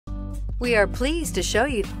We are pleased to show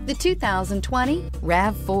you the 2020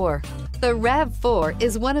 RAV4. The RAV4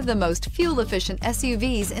 is one of the most fuel-efficient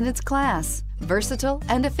SUVs in its class. Versatile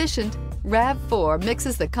and efficient, RAV4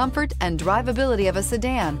 mixes the comfort and drivability of a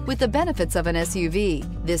sedan with the benefits of an SUV.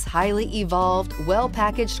 This highly evolved,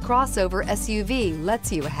 well-packaged crossover SUV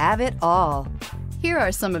lets you have it all. Here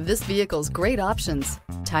are some of this vehicle's great options: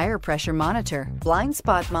 tire pressure monitor, blind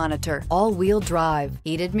spot monitor, all-wheel drive,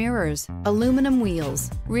 heated mirrors, aluminum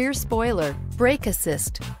wheels, rear spoiler, brake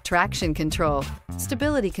assist, traction control,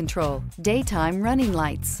 stability control, daytime running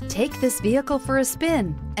lights. Take this vehicle for a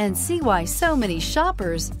spin and see why so many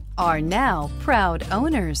shoppers are now proud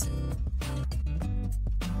owners.